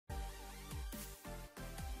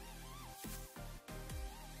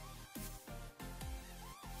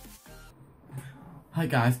Hi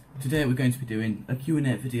guys, today we're going to be doing a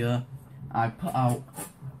Q&A video. I put out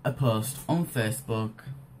a post on Facebook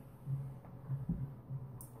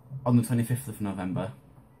on the 25th of November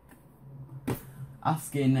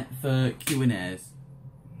asking for Q&As.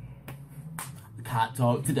 I can't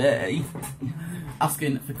talk today.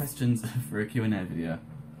 Asking for questions for a Q&A video.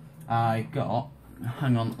 I got,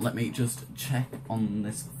 hang on, let me just check on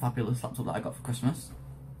this fabulous laptop that I got for Christmas.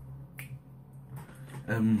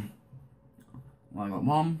 Well, I got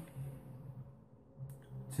 1,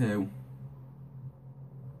 2,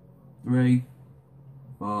 3,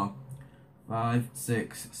 4, 5,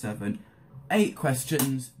 6, 7, 8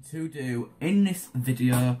 questions to do in this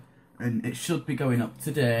video, and it should be going up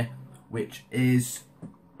today, which is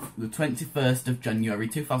the 21st of January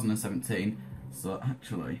 2017. So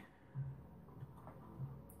actually,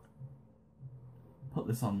 put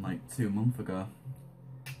this on like 2 months ago,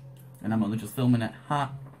 and I'm only just filming it.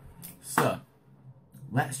 Ha! So,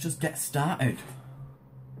 let's just get started.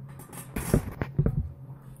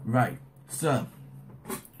 Right, so,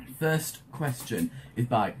 first question is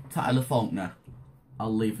by Tyler Faulkner.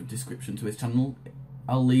 I'll leave a description to his channel.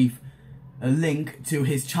 I'll leave a link to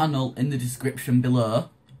his channel in the description below.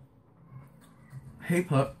 He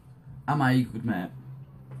put, am I a good mate?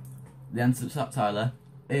 The answer to that, Tyler,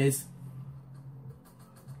 is...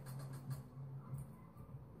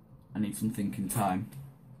 I need some thinking time.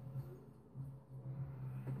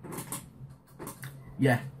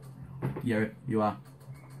 Yeah, you are.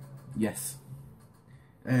 Yes.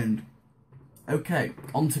 And, okay,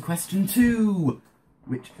 on to question 2,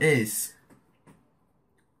 which is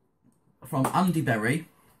from Andy Berry.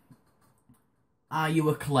 Are you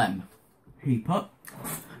a Clem? He put.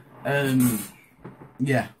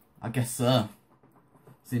 Yeah, I guess so.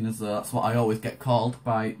 Seeing as that's what I always get called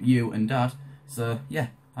by you and Dad. So, yeah,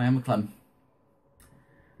 I am a Clem.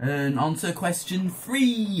 And on to question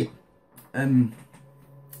 3.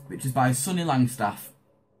 Which is by Sonny Langstaff.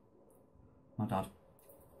 My dad.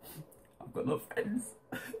 I've got no friends.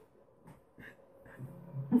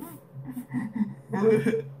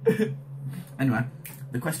 Anyway,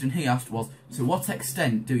 the question he asked was, to what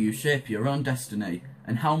extent do you shape your own destiny,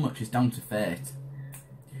 and how much is down to fate?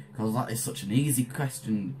 Because that is such an easy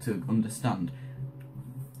question to understand.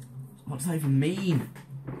 What does that even mean?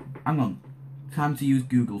 Hang on. Time to use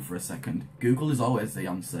Google for a second. Google is always the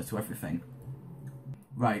answer to everything.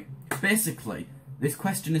 Right, basically, this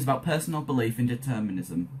question is about personal belief in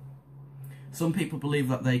determinism. Some people believe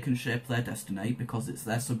that they can shape their destiny because it's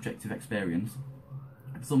their subjective experience.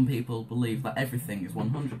 Some people believe that everything is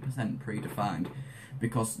 100% predefined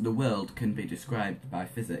because the world can be described by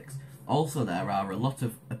physics. Also, there are a lot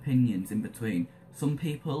of opinions in between. Some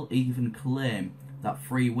people even claim that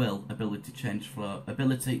free will, ability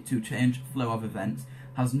to change flow of events,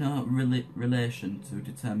 has no relation to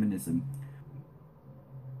determinism.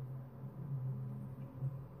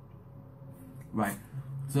 Right,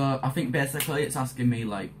 so I think basically it's asking me,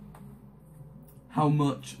 like, how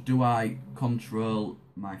much do I control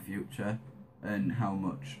my future, and how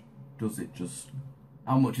much is it just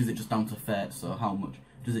down to fate? So how much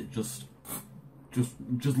does it just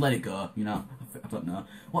let it go, you know? I don't know.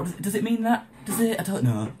 What does it mean that? Does it? I don't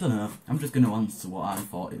know. I'm just going to answer what I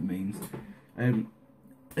thought it means. In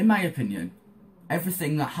my opinion,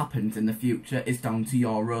 everything that happens in the future is down to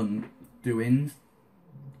your own doings.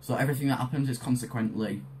 So everything that happens is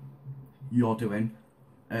consequently your doing,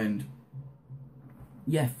 and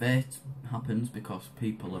yeah, fate happens because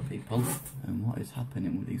people are people. And what is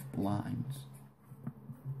happening with these blinds?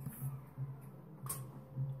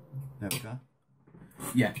 There we go.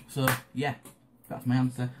 Yeah, so yeah, that's my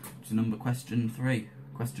answer to question 3.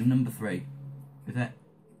 Question number 3, is it?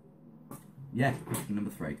 Yeah, question number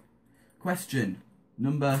 3. Question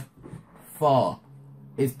number 4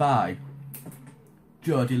 is by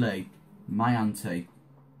Jodie Lee, my auntie,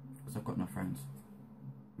 because I've got no friends.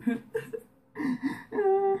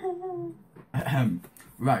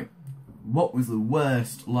 Right, what was the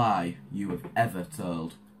worst lie you have ever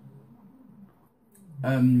told?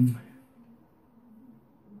 Don't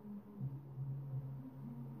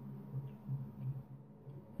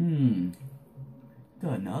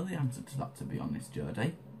know the answer to that, to be honest,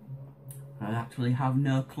 Jodie. I actually have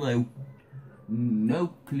no clue.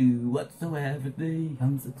 No clue whatsoever the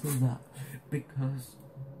answer to that, because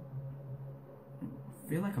I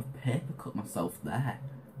feel like I've paper cut myself there,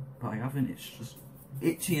 but I haven't. It's just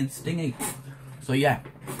itchy and stingy. So yeah,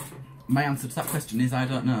 my answer to that question is I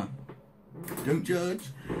don't know. Don't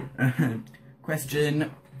judge. Question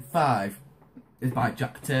 5 is by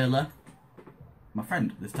Jack Taylor. My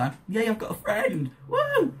friend this time. Yay, I've got a friend!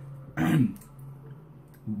 Woo!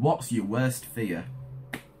 What's your worst fear?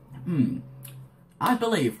 I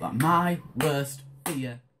believe that my worst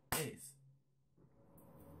fear is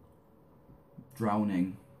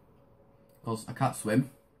drowning. Because I can't swim.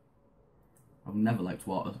 I've never liked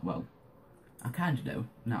water. Well, I kind of do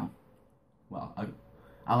now. Well,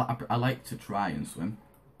 I like to try and swim,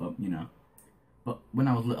 but you know. But when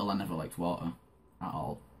I was little, I never liked water at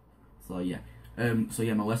all. So yeah. So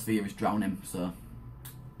yeah, my worst fear is drowning. So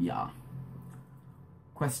yeah.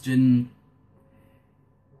 Question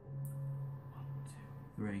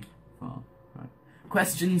 1, 2, 3, 4, 5.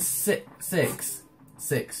 Question six.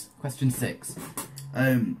 Question 6.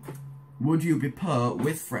 Would you be poor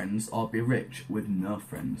with friends or be rich with no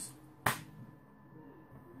friends?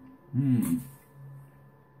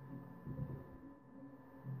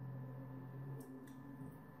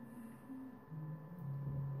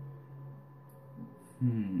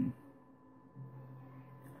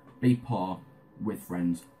 Be poor with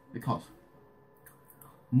friends, because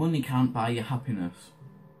money can't buy you happiness.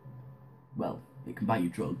 Well, it can buy you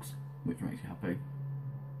drugs, which makes you happy.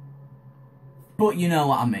 But you know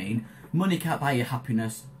what I mean. Money can't buy you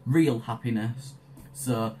happiness, real happiness.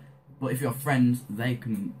 So, but if you're friends, they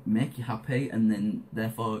can make you happy, and then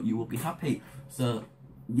therefore you will be happy. So,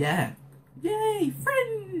 yeah, yay,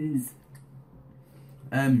 friends.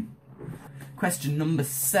 Question number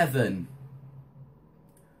 7.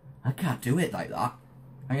 I can't do it like that.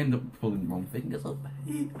 I end up pulling the wrong fingers up.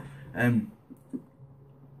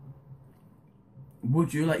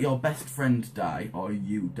 Would you let your best friend die or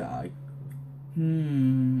you die?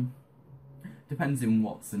 Depends in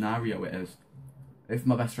what scenario it is. If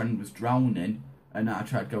my best friend was drowning and I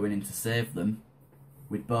tried going in to save them,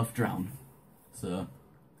 we'd both drown. So,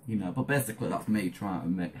 you know, but basically that's me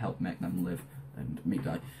trying to help make them live and me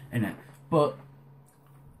die, innit? But,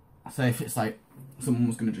 say if it's like someone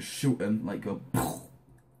was going to just shoot them, like go,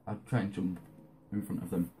 I'd try and jump in front of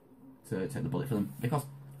them to take the bullet for them, because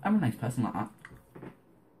I'm a nice person like that.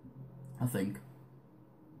 I think.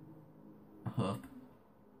 I hope.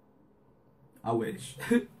 I wish.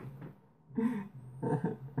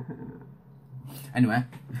 Anyway,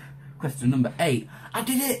 question number 8. I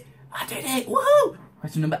did it! I did it! Woohoo!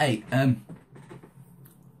 Question number 8.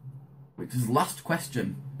 Which is the last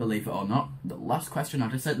question, believe it or not. The last question, I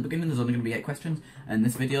just said at the beginning there's only going to be 8 questions, and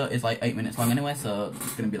this video is like 8 minutes long anyway, so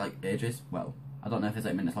it's going to be like ages. Well, I don't know if it's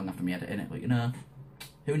 8 minutes long after me editing it, but you know,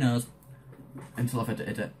 who knows? Until I've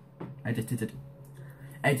edited it. Edited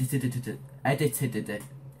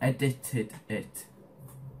it.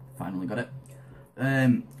 Finally got it.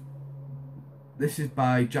 This is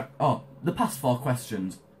by Jack. Oh, the past 4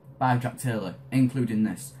 questions by Jack Taylor, including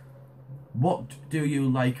this. What do you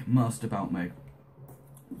like most about me?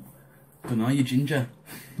 Dunno, you ginger.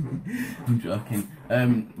 I'm joking.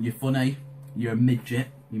 You're funny. You're a midget.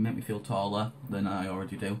 You make me feel taller than I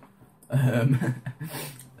already do.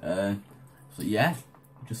 So yeah,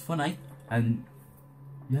 just funny. And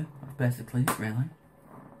yeah, that's basically it, really.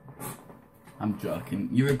 I'm joking.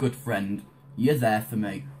 You're a good friend. You're there for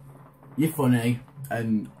me. You're funny.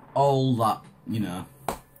 And all that, you know.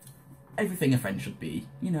 Everything a friend should be,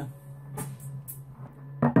 you know.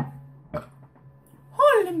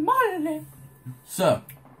 Holy moly! So,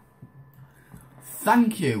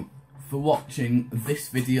 thank you for watching this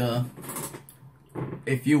video.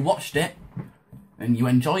 If you watched it and you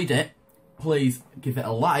enjoyed it, please give it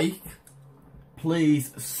a like.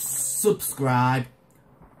 Please subscribe.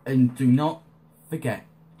 And do not forget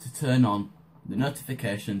to turn on the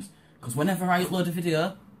notifications, because whenever I upload a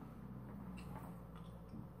video,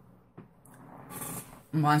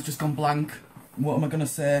 mine's just gone blank. What am I gonna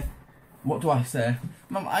say? What do I say?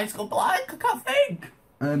 My mind's gone blank, I can't think.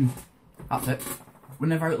 That's it.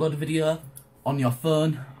 Whenever I upload a video on your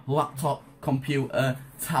phone, laptop, computer,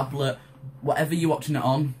 tablet, whatever you're watching it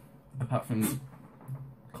on, apart from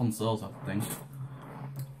consoles, I think.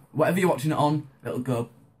 Whatever you're watching it on, it'll go,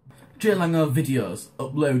 J Lango Videos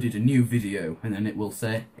uploaded a new video, and then it will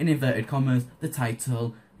say, in inverted commas, the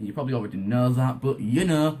title, and you probably already know that, but you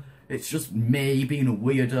know, it's just me being a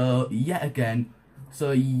weirdo yet again.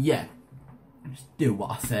 So yeah, just do what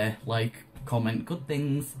I say, like, comment good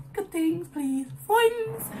things please,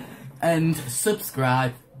 friends, and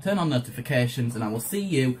subscribe, turn on notifications, and I will see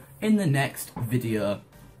you in the next video.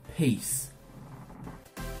 Peace.